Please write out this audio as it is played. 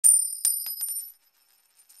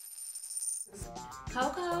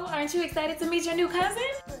Coco, aren't you excited to meet your new cousin?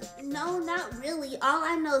 No, not really. All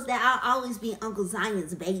I know is that I'll always be Uncle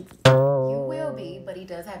Zion's baby. You will be, but he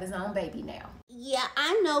does have his own baby now. Yeah,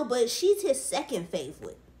 I know, but she's his second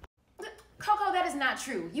favorite. Coco, that is not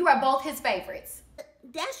true. You are both his favorites.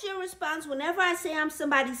 That's your response whenever I say I'm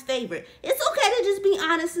somebody's favorite. It's okay to just be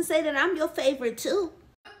honest and say that I'm your favorite too.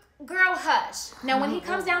 Girl, hush. Now, when he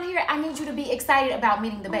comes down here, I need you to be excited about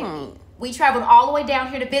meeting the baby. We traveled all the way down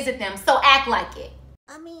here to visit them, so act like it.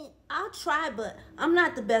 I mean, I'll try, but I'm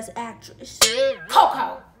not the best actress.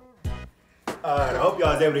 Coco! I hope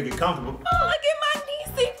y'all was able to get comfortable. Oh, look at my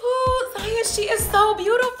niecey poo. Zion, she is so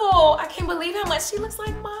beautiful. I can't believe how much she looks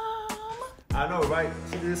like Mom. I know, right?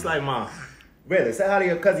 She just like Mom. Really, say hi to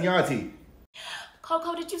your cousin, your auntie.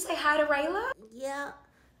 Coco, did you say hi to Rayla? Yeah,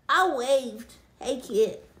 I waved. Hey,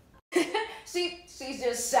 kid. She's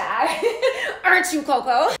just shy. Aren't you,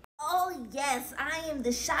 Coco? Oh, yes, I am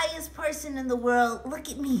the shyest person in the world. Look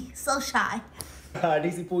at me, so shy.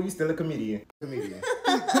 DC Pool, you still a comedian.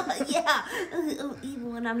 Yeah,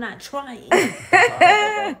 even when I'm not trying.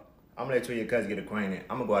 I'm gonna let you and your cousin get acquainted.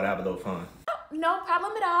 I'm gonna go out and have a little fun. No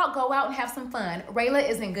problem at all. Go out and have some fun. Rayla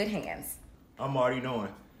is in good hands. I'm already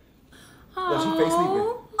knowing. Well, she face sleeping.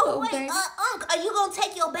 Oh, wait, Unc, are you gonna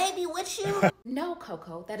take your baby with you? No,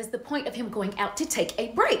 Coco. That is the point of him going out to take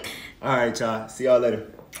a break. All right, y'all. See y'all later.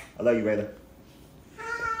 I love you, Rayla.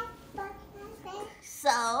 So,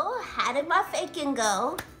 how did my faking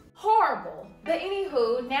go? Horrible. But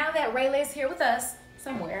anywho, now that Rayla is here with us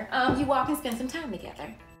somewhere, you all can spend some time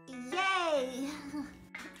together. Yay.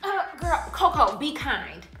 Girl, Coco, be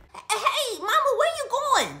kind. Hey, Mama, where you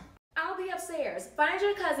going? I'll be upstairs. Find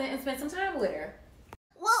your cousin and spend some time with her.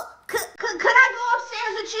 Well, could I go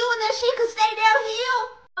upstairs with you and then she could stay down here?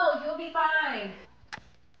 Oh, you'll be fine.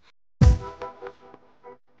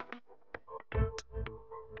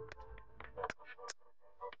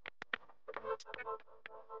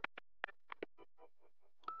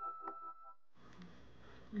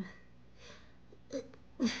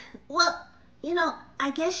 Well, you know,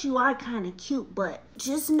 I guess you are kind of cute, but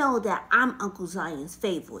just know that I'm Uncle Zion's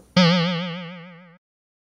favorite.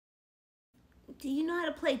 Do you know how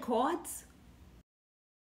to play cards?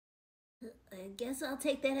 I guess I'll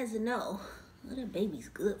take that as a no. What a baby's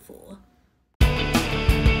good for.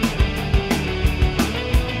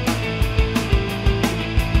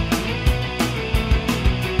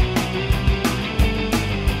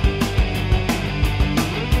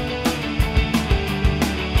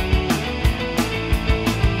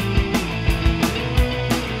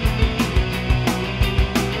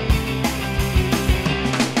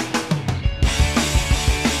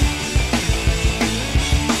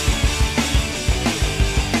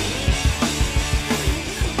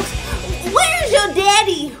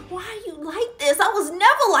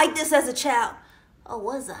 Like this as a child. Or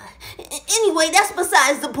was I? Anyway, that's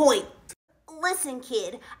besides the point. Listen,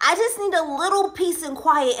 kid, I just need a little peace and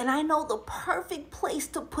quiet, and I know the perfect place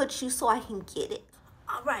to put you so I can get it.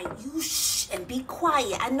 All right, you shh and be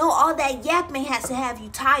quiet. I know all that yapping has to have you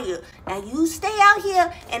tired. Now you stay out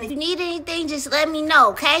here, and if you need anything, just let me know,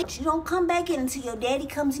 okay? You don't come back in until your daddy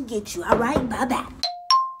comes and get you, all right? Bye-bye.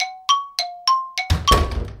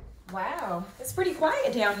 Wow, it's pretty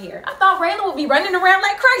quiet down here. I thought Rayla would be running around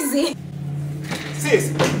like crazy.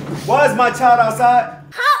 Sis, why is my child outside?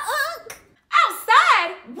 Huh, Unc?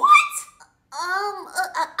 Outside? What?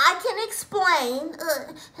 I can explain.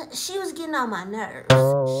 She was getting on my nerves.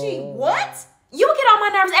 She what? You get on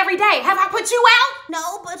my nerves every day. Have I put you out?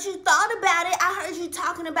 No, but you thought about it. I heard you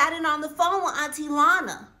talking about it on the phone with Auntie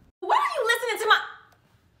Lana. Why are you listening to my...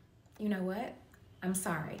 You know what? I'm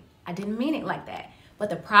sorry. I didn't mean it like that. But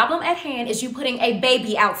the problem at hand is you putting a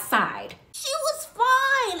baby outside. She was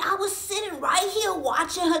fine. I was sitting right here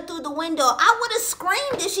watching her through the window. I would have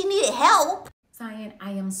screamed if she needed help. Zion,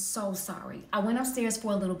 I am so sorry. I went upstairs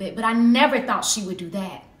for a little bit, but I never thought she would do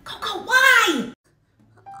that. Coco, why?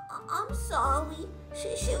 I'm sorry.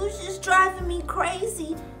 She was just driving me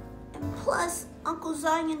crazy. And plus, Uncle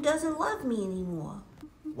Zion doesn't love me anymore.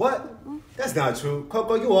 What? That's not true.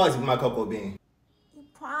 Coco, you always be my Coco bean. You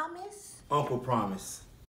promise? Uncle promise.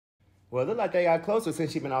 Well, it look like they got closer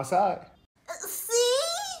since she been outside. See?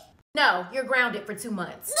 No, you're grounded for 2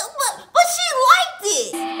 months. No, but she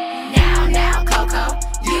liked it. Now, Coco,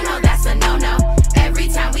 you know that's a no-no. Every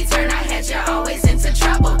time we turn our heads, you're always into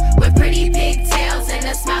trouble. With pretty pigtails and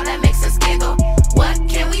a smile that makes us giggle. What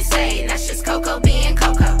can we say? That's just Coco being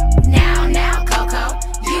Coco. Now, Coco,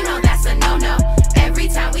 you know that's a no-no. Every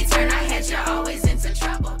time we turn our heads, you're always into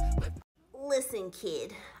trouble. Listen,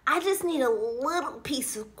 kid, I just need a little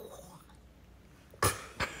piece of...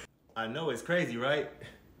 I know it's crazy, right?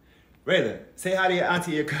 Rayla, say hi to your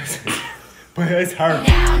auntie, your cousin. But it's her.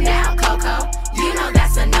 Now, Coco, you know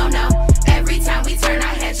that's a no-no. Every time we turn our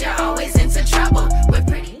heads, you're always into trouble. We're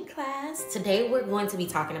pretty. In class, today we're going to be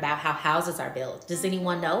talking about how houses are built. Does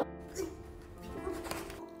anyone know?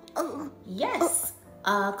 Yes,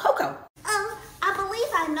 Coco. I believe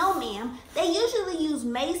I know, ma'am. They usually use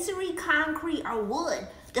masonry, concrete, or wood.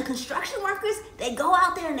 The construction workers, they go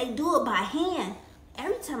out there and they do it by hand.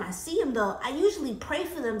 Every time I see them, though, I usually pray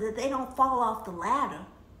for them that they don't fall off the ladder,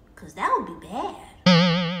 because that would be bad.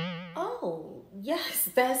 Oh, yes,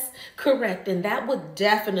 that's correct, and that would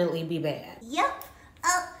definitely be bad. Yep.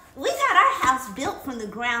 We got our house built from the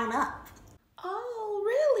ground up. Oh,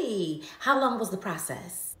 really? How long was the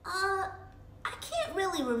process? I can't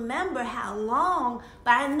really remember how long,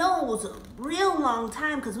 but I know it was a real long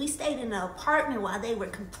time because we stayed in an apartment while they were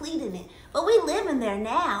completing it. But we live in there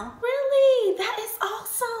now. Really? That is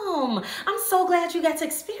awesome. I'm so glad you got to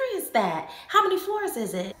experience that. How many floors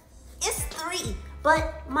is it? It's 3,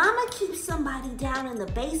 but Mama keeps somebody down in the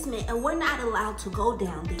basement and we're not allowed to go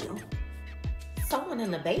down there. Someone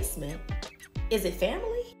in the basement? Is it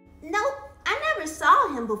family? Nope, I never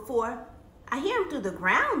saw him before. I hear him through the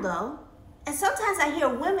ground though. And sometimes I hear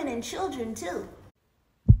women and children too.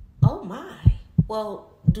 Oh my.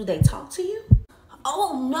 Well, do they talk to you?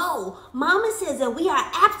 Oh no, Mama says that we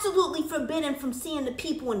are absolutely forbidden from seeing the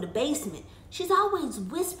people in the basement. She's always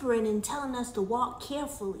whispering and telling us to walk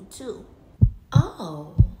carefully too.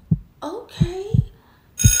 Oh, okay.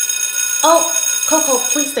 Oh, Coco,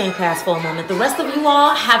 please stay in class for a moment. The rest of you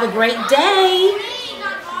all have a great day.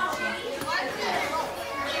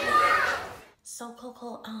 So,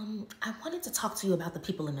 Coco, I wanted to talk to you about the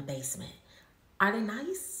people in the basement. Are they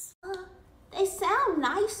nice? They sound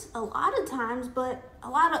nice a lot of times, but a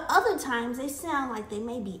lot of other times they sound like they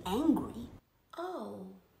may be angry. Oh,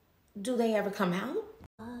 do they ever come out?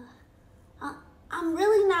 I'm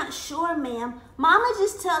really not sure, ma'am. Mama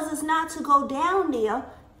just tells us not to go down there.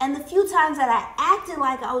 And the few times that I acted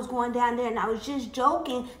like I was going down there and I was just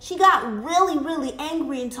joking, she got really, really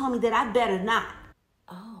angry and told me that I better not.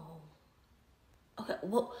 Oh, okay.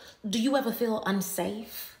 Well, do you ever feel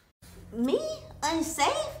unsafe? Me?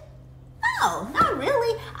 Unsafe? No, not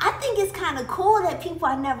really. I think it's kind of cool that people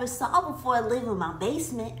I never saw before live in my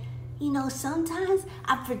basement. You know, sometimes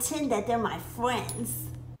I pretend that they're my friends.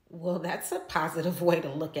 Well, that's a positive way to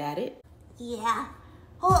look at it. Yeah.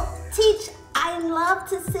 Well, Teach, I love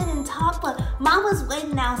to sit and talk, but Mama's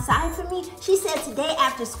waiting outside for me. She said today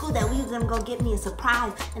after school that we were going to go get me a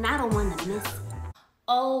surprise, and I don't want to miss it.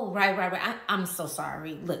 Oh, right. I'm so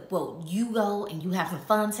sorry. Look, well, you go and you have some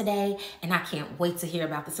fun today, and I can't wait to hear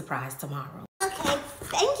about the surprise tomorrow. Okay.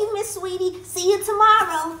 Thank you, Miss Sweetie. See you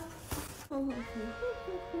tomorrow.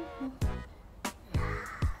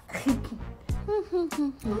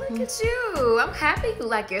 Look at you. I'm happy you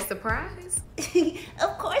like your surprise.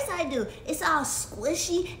 Of course I do. It's all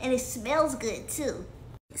squishy and it smells good too.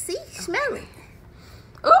 See? Smell it.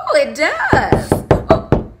 Oh, it does.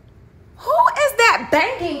 Oh. Who is that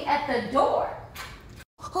banging at the door?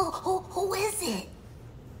 Who is it?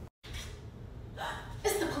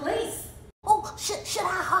 It's the police. Oh, should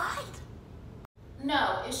I hide?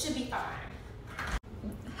 No, it should be fine.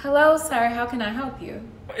 Hello, sir. How can I help you?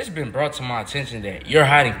 It's been brought to my attention that you're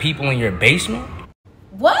hiding people in your basement?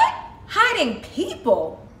 What? Hiding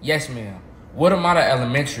people? Yes, ma'am. Watermata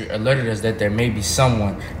Elementary alerted us that there may be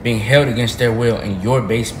someone being held against their will in your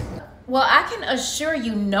basement. Well, I can assure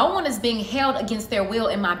you no one is being held against their will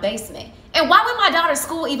in my basement. And why would my daughter's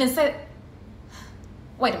school even say...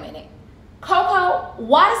 Wait a minute. Coco,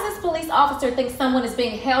 why does this police officer think someone is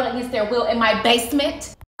being held against their will in my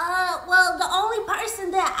basement? Well, the only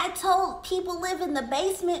person that I told people live in the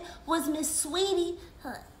basement was Miss Sweetie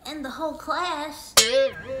and the whole class.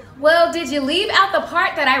 Well, did you leave out the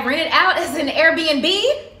part that I rented out as an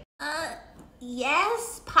Airbnb?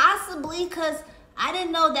 Yes, possibly, because I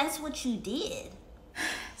didn't know that's what you did.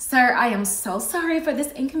 Sir, I am so sorry for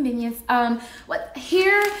this inconvenience.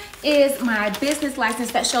 Here is my business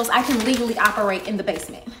license that shows I can legally operate in the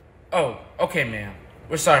basement. Oh, okay, ma'am.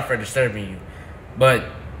 We're sorry for disturbing you, but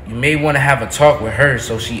you may want to have a talk with her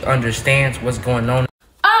so she understands what's going on.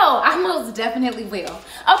 Oh, I most definitely will.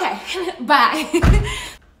 Okay, bye.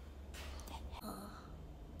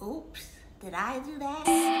 Oops, did I do that?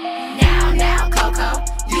 Now, Coco,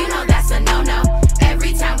 you know that's a no-no.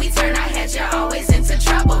 Every time we turn our heads, you're always into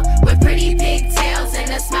trouble. We're pretty